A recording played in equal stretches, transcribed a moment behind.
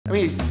I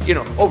mean,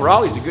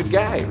 overall, he's a good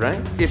guy, right?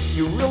 If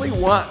you really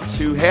want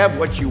to have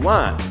what you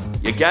want,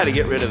 you got to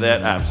get rid of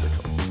that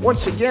obstacle.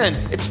 Once again,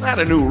 it's not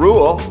a new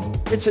rule,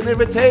 it's an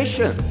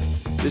invitation.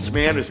 This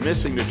man is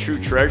missing the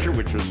true treasure,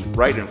 which was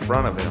right in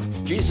front of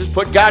him. Jesus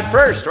put God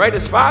first, right?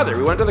 His Father.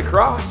 He went to the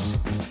cross.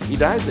 He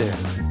died there.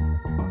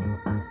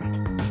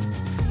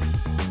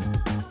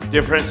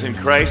 Difference in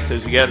Christ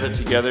as we gather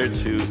together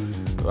to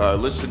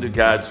listen to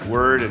God's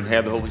Word and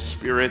have the Holy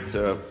Spirit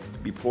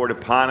be poured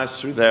upon us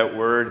through that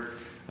Word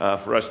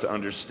for us to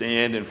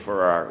understand and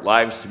for our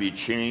lives to be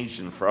changed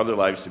and for other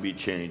lives to be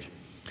changed.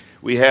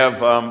 We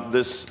have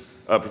this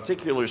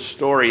particular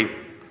story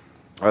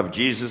of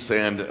Jesus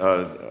and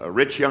a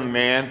rich young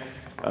man.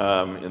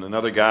 In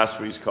another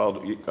gospel, he's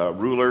called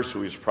ruler,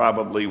 so he's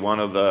probably one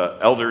of the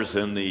elders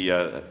in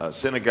the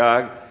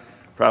synagogue.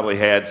 Probably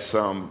had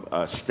some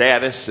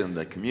status in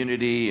the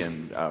community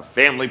and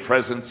family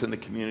presence in the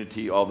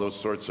community, all those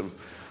sorts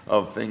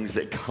of things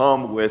that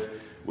come with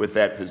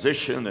that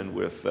position and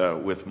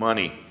with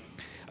money.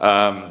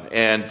 I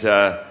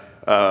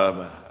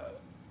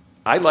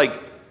like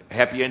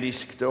happy ending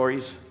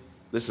stories.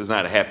 This is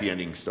not a happy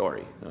ending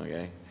story,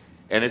 okay?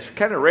 And it's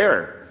kind of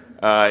rare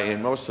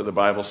in most of the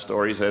Bible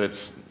stories that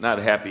it's not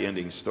a happy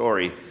ending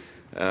story.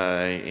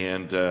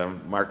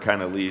 Mark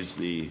kind of leaves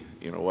the,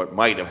 what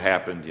might have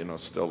happened,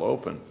 still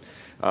open.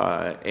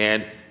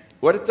 And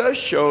what it does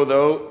show,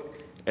 though,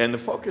 and the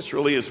focus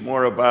really is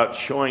more about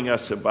showing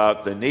us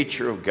about the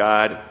nature of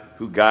God,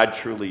 who God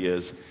truly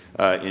is,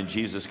 in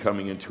Jesus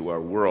coming into our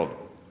world.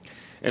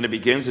 And it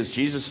begins as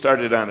Jesus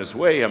started on his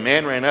way. A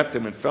man ran up to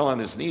him and fell on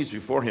his knees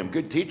before him.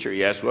 Good teacher,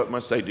 he asked, what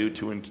must I do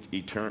to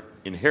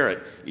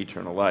inherit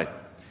eternal life?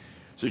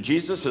 So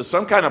Jesus has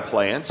some kind of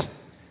plans.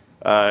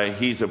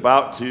 He's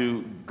about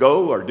to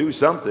go or do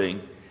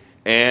something,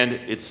 and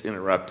it's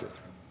interrupted.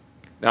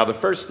 Now, the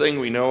first thing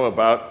we know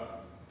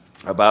about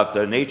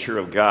the nature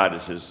of God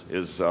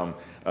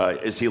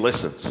is he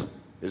listens,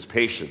 his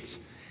patience.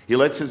 He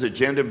lets his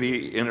agenda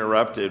be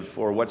interrupted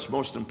for what's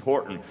most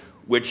important,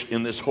 which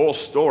in this whole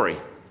story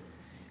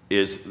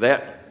is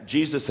that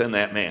Jesus and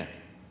that man.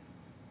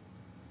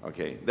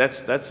 Okay,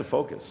 that's the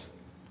focus.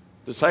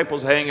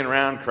 Disciples hanging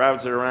around,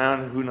 crowds are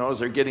around, who knows,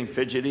 they're getting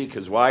fidgety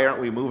because why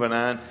aren't we moving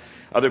on?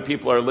 Other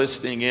people are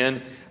listening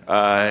in,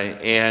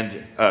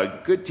 and a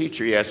good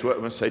teacher, he asks,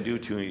 what must I do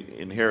to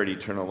inherit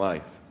eternal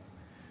life?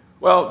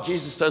 Well,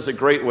 Jesus does a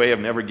great way of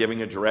never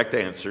giving a direct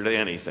answer to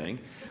anything.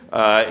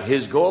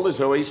 His goal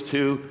is always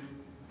to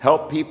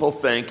help people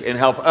think and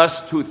help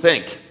us to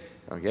think.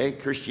 Okay,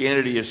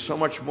 Christianity is so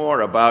much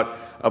more about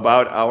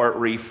our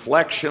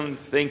reflection,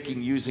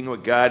 thinking, using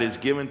what God has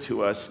given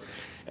to us,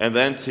 and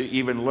then to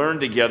even learn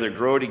together,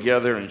 grow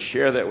together, and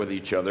share that with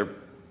each other.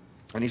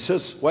 And he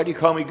says, why do you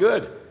call me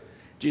good?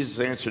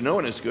 Jesus answered, no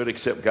one is good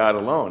except God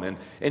alone.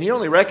 And he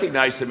only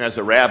recognized him as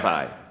a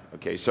rabbi.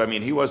 Okay, so I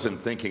mean, he wasn't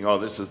thinking, oh,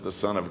 this is the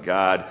Son of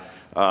God.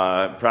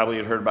 Probably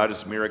had heard about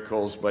his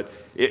miracles, but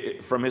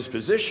from his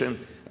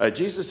position,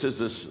 Jesus is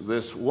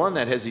this one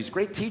that has these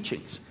great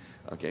teachings.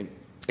 Okay,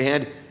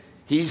 and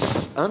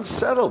he's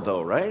unsettled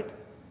though, right?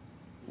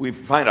 We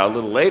find out a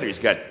little later he's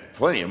got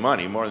plenty of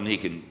money, more than he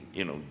can,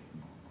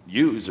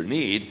 use or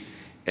need,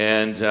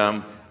 and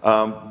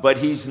but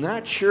he's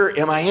not sure.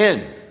 Am I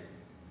in?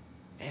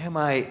 Am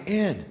I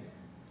in?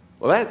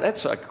 Well,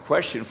 that's a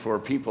question for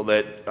people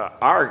that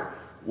are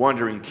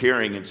wondering,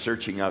 caring, and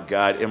searching out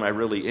God. Am I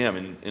really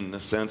in the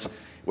sense?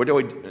 What do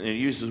he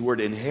uses the word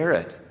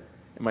inherit?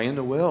 Am I in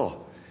the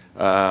will?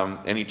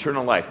 And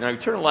eternal life. Now,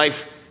 eternal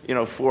life,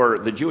 for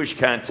the Jewish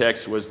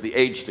context, was the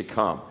age to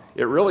come.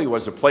 It really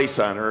was a place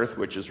on earth,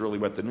 which is really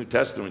what the New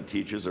Testament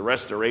teaches, a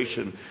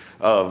restoration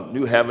of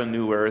new heaven,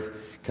 new earth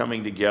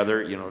coming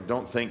together.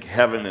 Don't think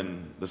heaven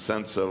in the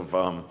sense of,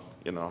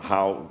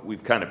 how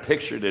we've kind of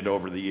pictured it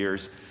over the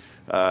years.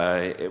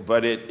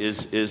 But it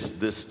is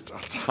this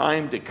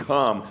time to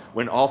come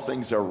when all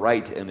things are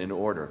right and in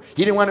order.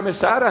 He didn't want to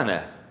miss out on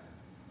that.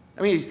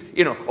 I mean,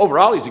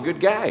 overall, he's a good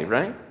guy,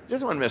 right? He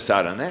doesn't want to miss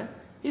out on that.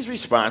 He's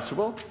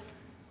responsible.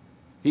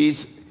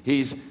 He's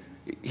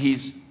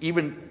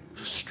even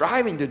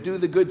striving to do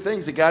the good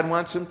things that God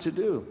wants him to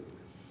do.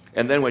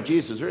 And then what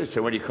Jesus really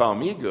said, when you call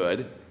me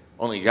good,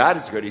 only God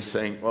is good, he's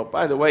saying, well,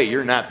 by the way,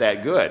 you're not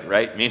that good,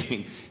 right?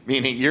 Meaning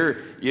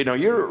you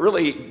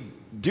really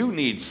do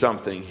need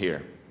something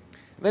here.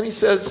 And then he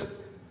says,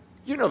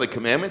 the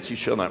commandments, you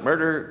shall not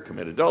murder,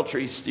 commit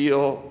adultery,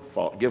 steal,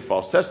 give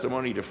false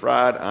testimony,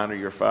 defraud, honor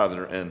your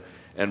father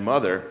and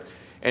mother.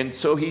 And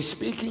so he's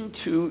speaking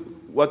to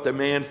what the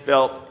man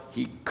felt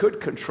he could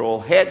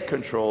control, had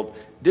controlled,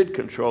 did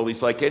control.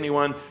 He's like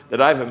anyone that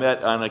I've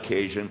met on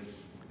occasion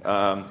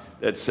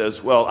that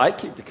says, well, I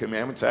keep the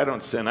commandments, I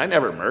don't sin, I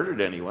never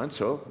murdered anyone,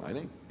 so I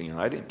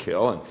didn't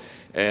kill.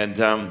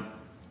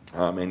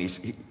 And he's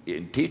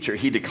teacher,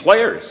 he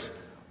declares,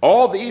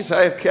 all these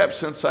I have kept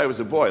since I was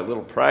a boy. A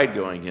little pride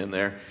going in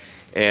there.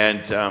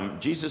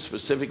 And Jesus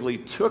specifically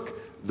took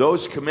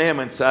those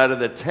commandments out of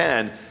the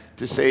 10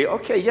 to say,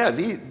 okay, yeah,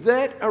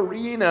 that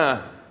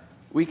arena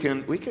we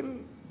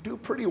can do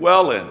pretty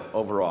well in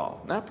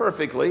overall. Not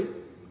perfectly,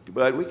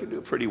 but we can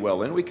do pretty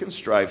well, and we can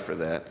strive for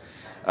that.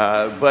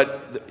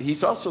 But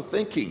he's also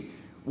thinking,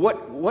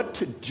 what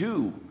to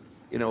do?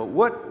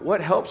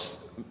 What helps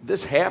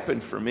this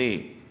happen for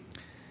me?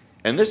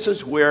 And this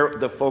is where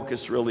the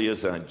focus really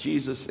is on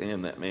Jesus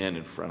and that man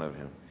in front of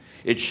him.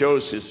 It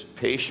shows his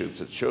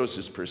patience. It shows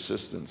his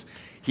persistence.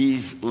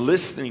 He's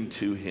listening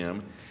to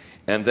him,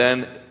 and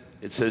then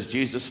it says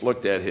Jesus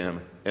looked at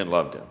him and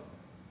loved him.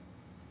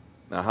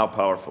 Now, how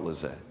powerful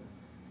is that?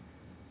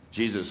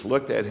 Jesus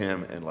looked at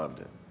him and loved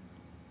him.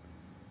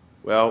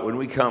 Well, when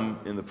we come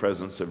in the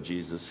presence of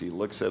Jesus, he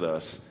looks at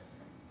us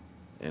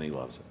and he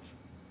loves us.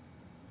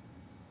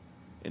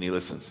 And he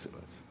listens to us.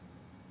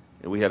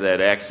 And we have that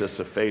access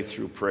of faith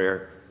through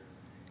prayer.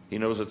 He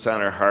knows what's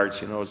on our hearts.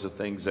 He knows the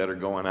things that are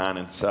going on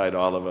inside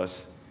all of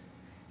us.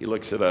 He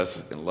looks at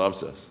us and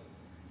loves us.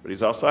 But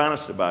he's also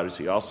honest about us.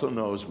 He also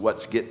knows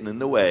what's getting in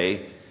the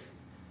way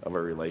of a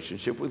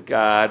relationship with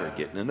God, or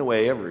getting in the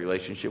way of a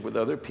relationship with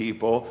other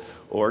people,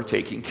 or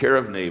taking care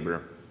of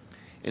neighbor.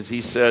 As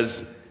he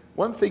says,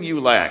 one thing you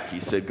lack,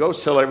 he said, go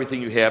sell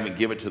everything you have and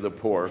give it to the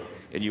poor,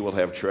 and you will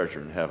have treasure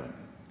in heaven.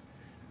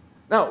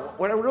 Now,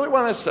 what I really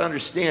want us to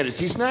understand is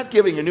he's not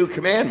giving a new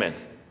commandment.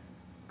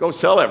 Go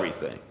sell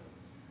everything.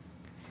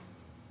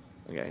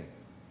 Okay?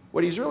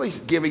 What he's really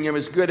giving him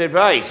is good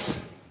advice.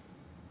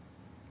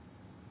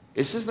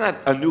 This is not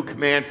a new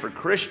command for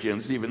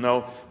Christians, even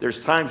though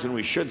there's times when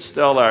we should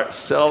sell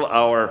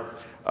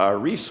our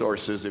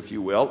resources, if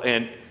you will,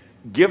 and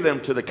give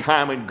them to the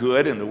common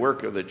good and the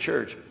work of the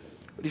church.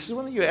 But he says,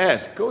 when you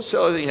ask, go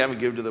sell everything you have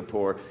and give to the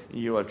poor, and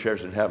you'll have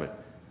treasure in heaven.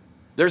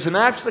 There's an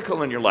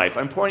obstacle in your life.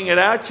 I'm pointing it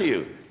out to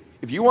you.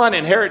 If you want to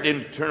inherit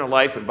eternal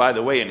life, and by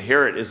the way,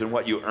 inherit isn't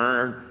what you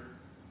earn,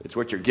 it's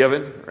what you're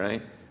given,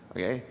 right?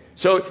 Okay?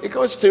 So it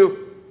goes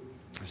to,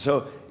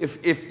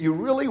 if you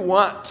really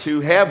want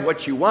to have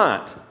what you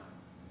want,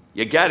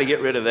 you got to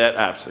get rid of that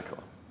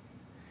obstacle.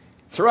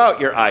 Throw out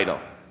your idol.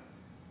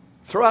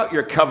 Throw out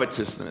your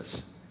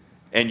covetousness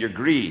and your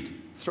greed.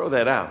 Throw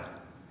that out.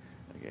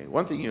 Okay?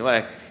 One thing you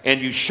lack, and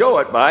you show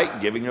it by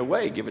giving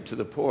away. Give it to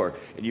the poor,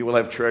 and you will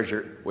have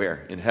treasure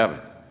where? In heaven.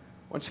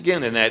 Once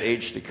again, in that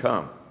age to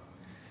come.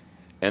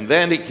 And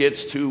then it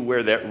gets to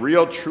where that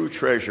real true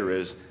treasure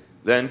is.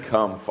 Then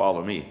come,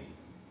 follow me.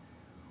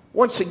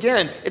 Once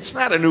again, it's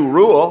not a new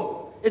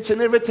rule. It's an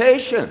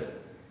invitation.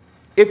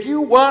 If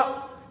you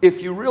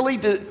really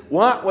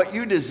want what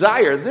you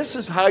desire, this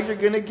is how you're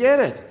going to get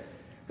it.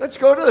 Let's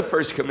go to the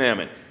first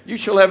commandment. You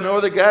shall have no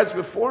other gods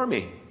before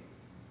me.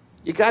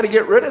 You got to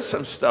get rid of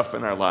some stuff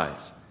in our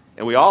lives.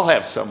 And we all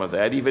have some of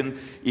that,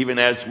 even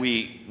as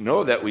we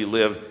know that we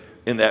live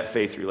in that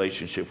faith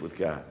relationship with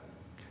God.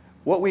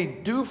 What we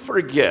do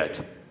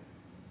forget,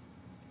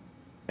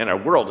 and our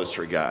world has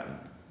forgotten,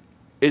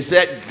 is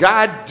that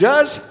God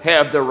does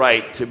have the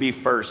right to be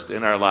first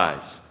in our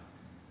lives.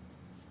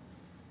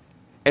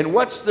 And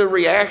what's the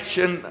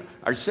reaction,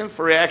 our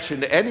sinful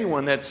reaction to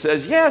anyone that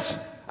says, yes,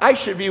 I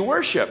should be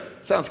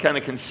worshiped? Sounds kind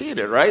of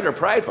conceited, right? Or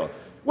prideful.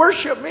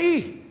 Worship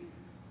me.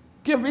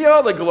 Give me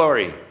all the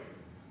glory.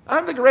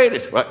 I'm the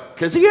greatest. What?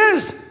 Because he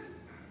is.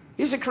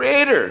 He's a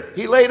creator.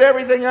 He laid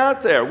everything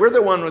out there. We're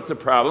the one with the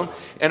problem.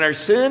 And our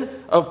sin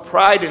of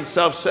pride and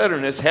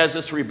self-centeredness has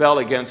us rebel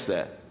against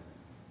that.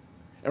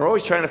 And we're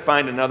always trying to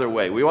find another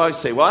way. We always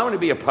say, well, I want to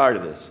be a part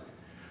of this.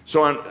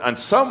 So on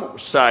some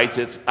sides,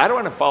 it's, I don't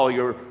want to follow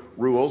your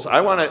rules. I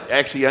want to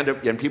actually end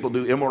up, and people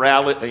do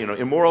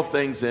immoral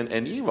things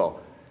and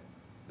evil.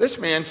 This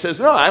man says,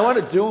 no, I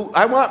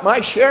want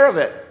my share of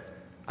it.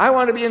 I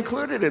want to be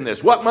included in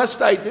this. What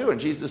must I do? And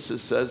Jesus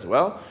says,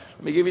 well,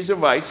 let me give you some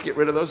advice. Get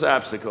rid of those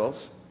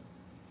obstacles.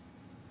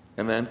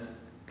 And then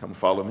come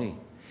follow me.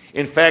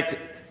 In fact,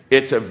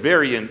 it's a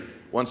very,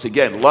 once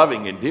again,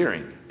 loving,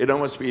 endearing. It'd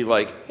almost be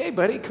like, hey,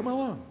 buddy, come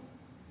along.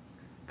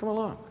 Come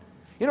along.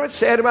 You know what's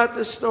sad about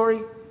this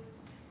story?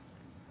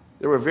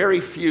 There were very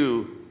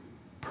few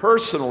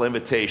personal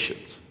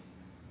invitations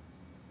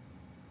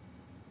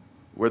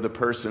where the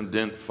person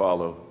didn't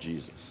follow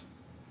Jesus.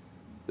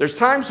 There's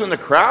times when the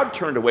crowd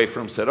turned away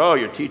from him and said, oh,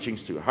 your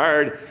teaching's too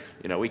hard.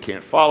 We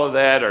can't follow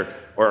that.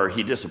 Or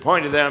he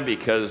disappointed them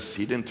because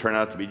he didn't turn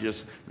out to be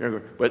just a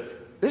miracle.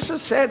 But this is a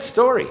sad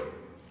story.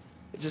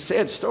 It's a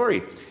sad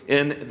story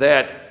in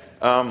that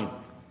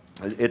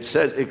it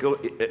says,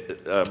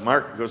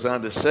 Mark goes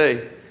on to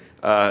say,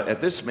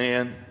 at this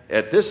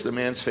the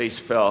man's face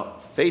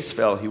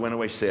fell, he went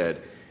away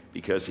sad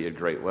because he had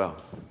great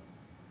wealth.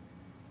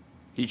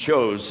 He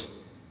chose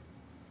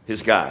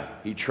his God.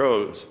 He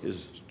chose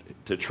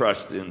to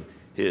trust in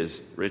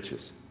his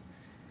riches.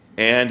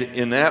 And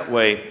in that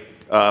way,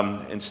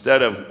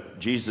 instead of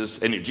Jesus,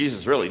 and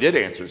Jesus really did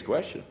answer his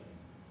question.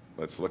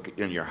 Let's look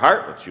in your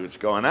heart, let's see what's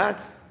going on.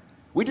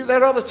 We do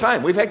that all the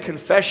time. We've had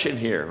confession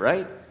here,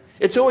 right?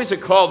 It's always a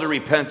call to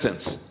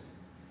repentance.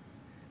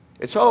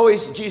 It's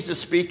always Jesus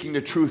speaking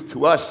the truth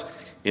to us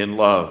in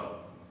love.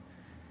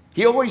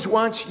 He always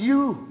wants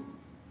you.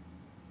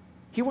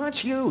 He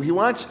wants you. He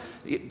wants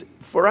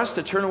for us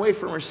to turn away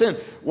from our sin.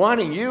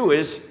 Wanting you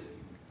is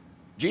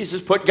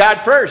Jesus put God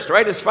first,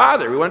 right? His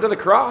Father. He went to the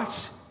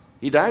cross.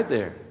 He died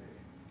there.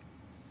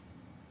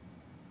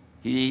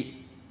 He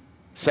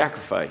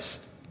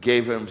sacrificed,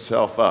 gave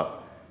himself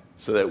up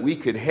so that we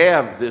could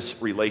have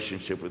this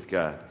relationship with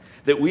God,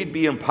 that we'd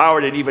be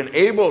empowered and even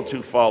able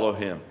to follow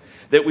him,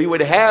 that we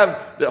would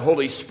have the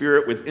Holy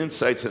Spirit with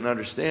insights and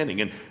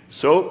understanding. And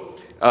so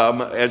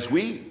as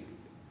we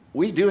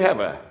do have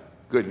a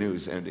good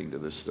news ending to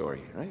this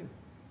story, right?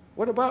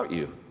 What about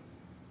you?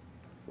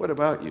 What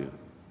about you?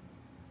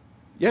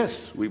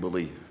 Yes, we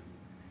believe.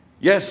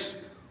 Yes,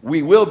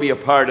 we will be a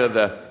part of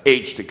the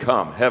age to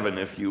come, heaven,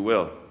 if you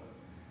will.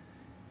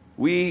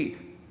 We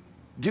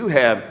do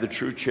have the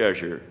true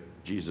treasure,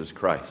 Jesus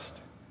Christ.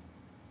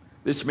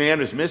 This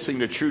man is missing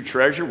the true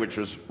treasure, which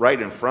was right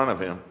in front of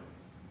him.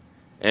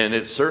 And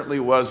it certainly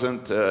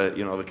wasn't,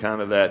 the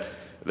kind of that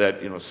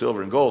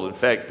silver and gold. In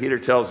fact, Peter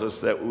tells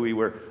us that we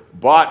were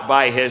bought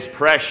by his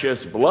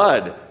precious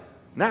blood,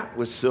 not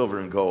with silver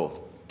and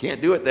gold.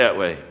 Can't do it that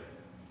way.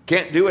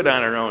 Can't do it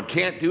on our own.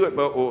 Can't do it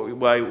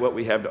by what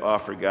we have to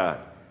offer God.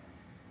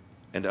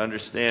 And to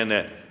understand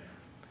that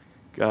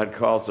God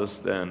calls us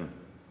then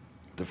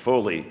to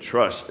fully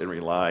trust and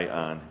rely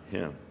on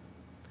him.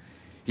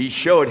 He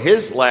showed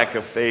his lack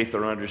of faith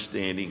or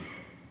understanding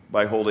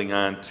by holding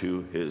on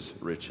to his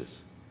riches.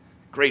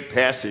 Great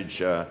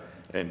passage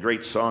and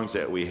great songs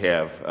that we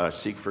have.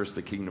 Seek first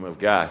the kingdom of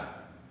God.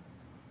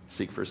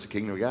 Seek first the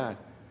kingdom of God.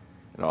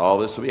 And all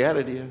this will be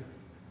added to you.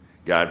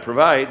 God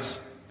provides.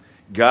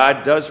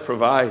 God does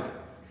provide.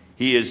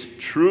 He is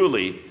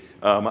truly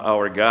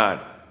our God.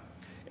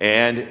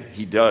 And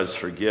he does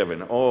forgive.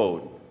 And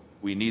oh,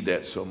 we need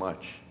that so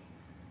much.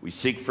 We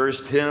seek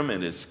first him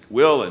and his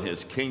will and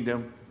his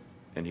kingdom,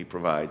 and he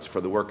provides for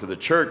the work of the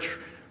church,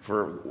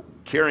 for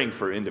caring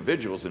for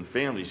individuals and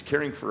families,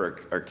 caring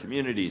for our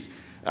communities,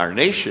 our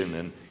nation,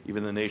 and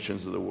even the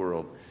nations of the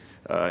world,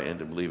 and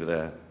to believe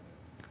that.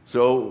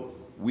 So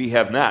we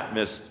have not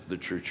missed the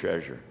true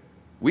treasure.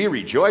 We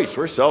rejoice.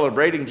 We're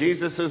celebrating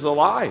Jesus is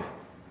alive.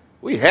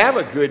 We have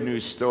a good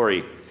news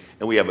story,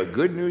 and we have a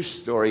good news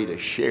story to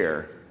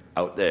share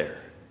out there.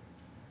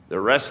 The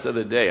rest of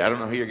the day, I don't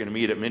know who you're going to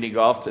meet at mini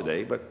golf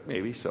today, but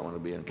maybe someone will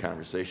be in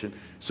conversation.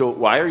 So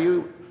why are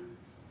you,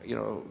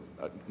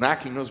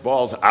 knocking those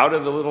balls out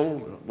of the little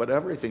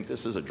whatever? You think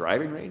this is a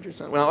driving range or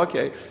something? Well,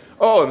 okay.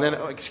 Oh, and then,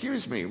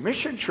 excuse me,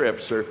 mission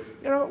trips or,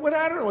 I don't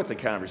know what the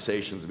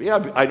conversations will be.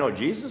 I know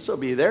Jesus will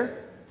be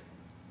there.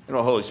 I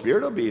know Holy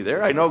Spirit will be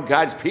there. I know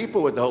God's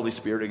people with the Holy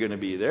Spirit are going to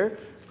be there.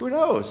 Who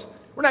knows?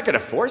 We're not going to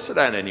force it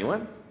on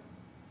anyone. It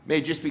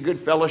may just be good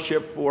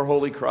fellowship for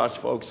Holy Cross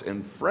folks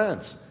and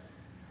friends.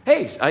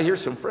 Hey, I hear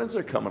some friends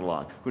are coming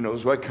along. Who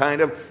knows what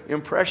kind of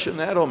impression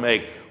that'll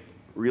make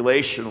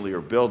relationally or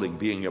building,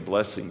 being a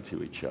blessing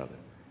to each other.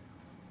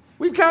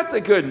 We've got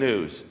the good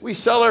news. We're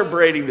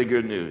celebrating the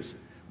good news.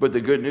 But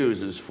the good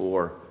news is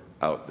for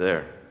out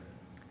there.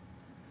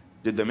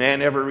 Did the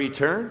man ever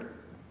return?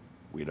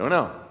 We don't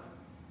know.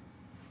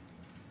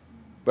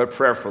 But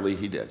prayerfully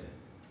he did.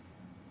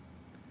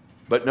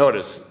 But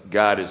notice,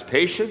 God is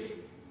patient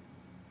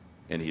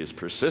and he is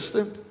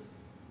persistent.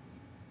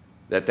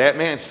 That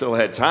man still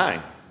had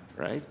time,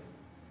 right?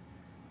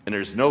 And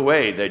there's no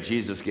way that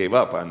Jesus gave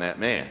up on that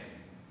man.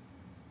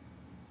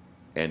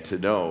 And to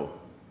know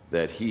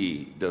that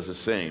he does the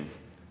same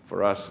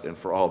for us and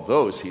for all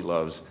those he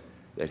loves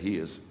that he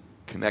is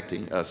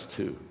connecting us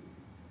to.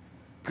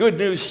 Good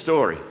news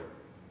story.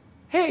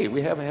 Hey,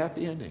 we have a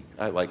happy ending.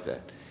 I like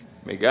that.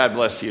 May God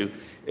bless you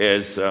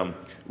as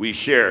we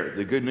share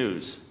the good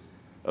news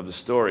of the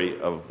story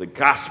of the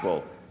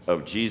gospel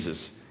of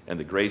Jesus and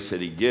the grace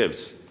that he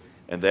gives,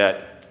 and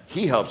that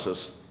he helps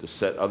us to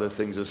set other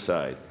things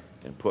aside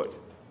and put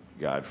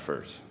God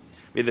first.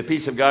 May the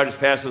peace of God, which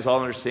passes all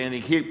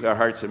understanding, keep our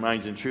hearts and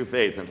minds in true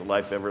faith unto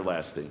life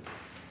everlasting.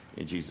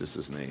 In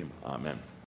Jesus' name, amen.